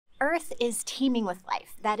Earth is teeming with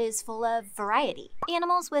life that is full of variety.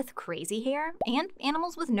 Animals with crazy hair and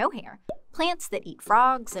animals with no hair. Plants that eat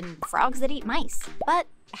frogs and frogs that eat mice. But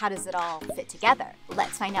how does it all fit together?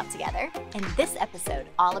 Let's find out together in this episode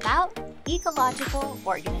all about ecological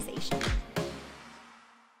organization.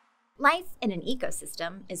 Life in an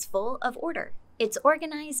ecosystem is full of order. It's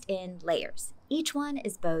organized in layers. Each one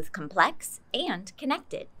is both complex and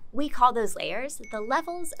connected. We call those layers the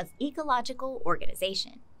levels of ecological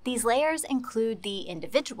organization. These layers include the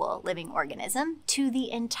individual living organism to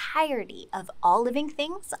the entirety of all living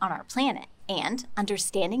things on our planet. And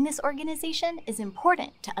understanding this organization is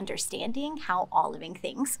important to understanding how all living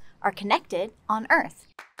things are connected on Earth.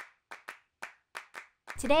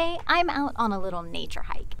 Today, I'm out on a little nature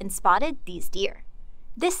hike and spotted these deer.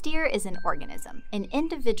 This deer is an organism, an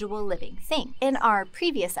individual living thing. In our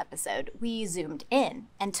previous episode, we zoomed in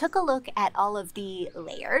and took a look at all of the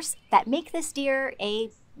layers that make this deer a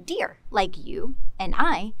deer. Like you and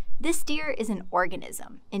I, this deer is an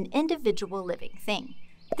organism, an individual living thing.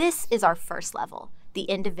 This is our first level, the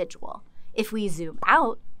individual. If we zoom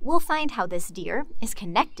out, we'll find how this deer is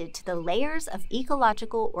connected to the layers of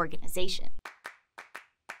ecological organization.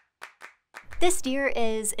 This deer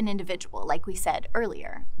is an individual, like we said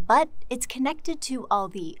earlier, but it's connected to all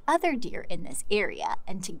the other deer in this area,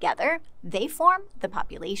 and together they form the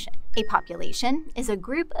population. A population is a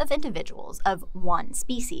group of individuals of one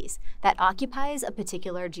species that occupies a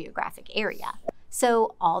particular geographic area.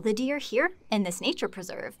 So all the deer here in this nature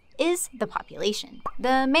preserve is the population.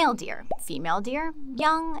 The male deer, female deer,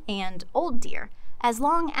 young and old deer. As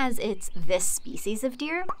long as it's this species of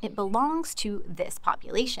deer, it belongs to this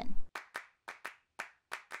population.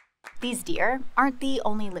 These deer aren't the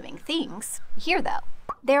only living things here, though.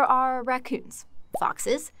 There are raccoons,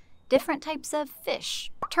 foxes, different types of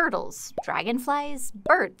fish, turtles, dragonflies,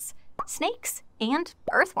 birds, snakes, and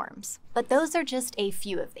earthworms. But those are just a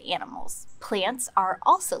few of the animals. Plants are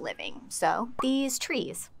also living, so these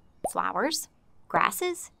trees, flowers,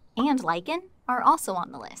 grasses, and lichen are also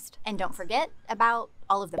on the list. And don't forget about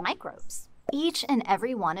all of the microbes. Each and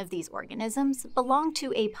every one of these organisms belong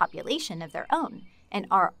to a population of their own, and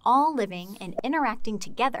are all living and interacting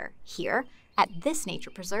together here at this nature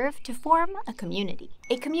preserve to form a community.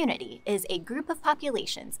 A community is a group of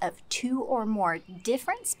populations of two or more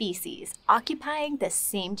different species occupying the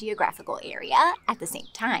same geographical area at the same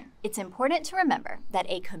time. It's important to remember that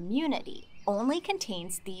a community only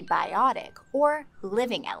contains the biotic or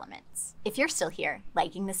living elements. If you're still here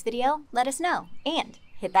liking this video, let us know and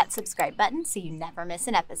hit that subscribe button so you never miss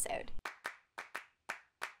an episode.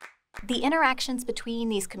 The interactions between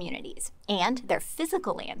these communities and their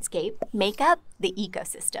physical landscape make up the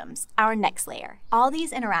ecosystems, our next layer. All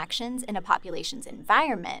these interactions in a population's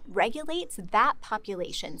environment regulates that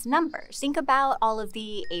population's numbers. Think about all of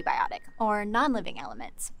the abiotic or non-living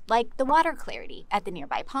elements, like the water clarity at the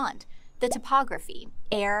nearby pond, the topography,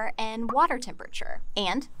 air and water temperature,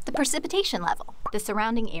 and the precipitation level. The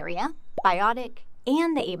surrounding area, biotic,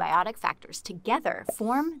 and the abiotic factors together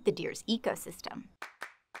form the deer's ecosystem.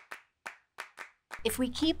 If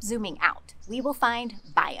we keep zooming out, we will find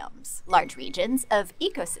biomes, large regions of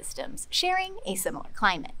ecosystems sharing a similar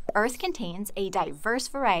climate. Earth contains a diverse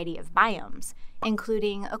variety of biomes,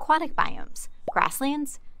 including aquatic biomes,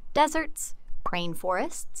 grasslands, deserts,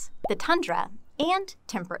 rainforests, the tundra, and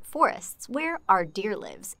temperate forests where our deer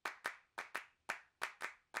lives.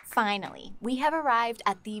 Finally, we have arrived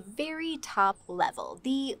at the very top level,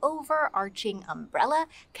 the overarching umbrella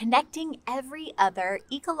connecting every other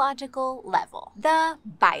ecological level, the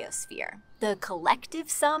biosphere, the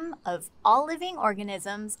collective sum of all living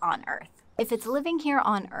organisms on Earth. If it's living here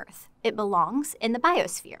on Earth, it belongs in the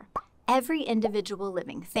biosphere. Every individual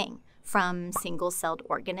living thing, from single-celled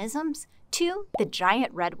organisms to the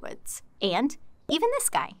giant redwoods, and even this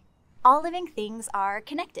guy. All living things are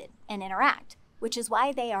connected and interact, which is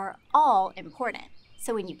why they are all important.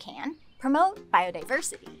 So when you can, promote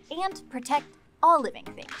biodiversity and protect all living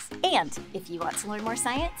things. And if you want to learn more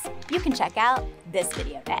science, you can check out this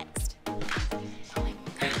video next.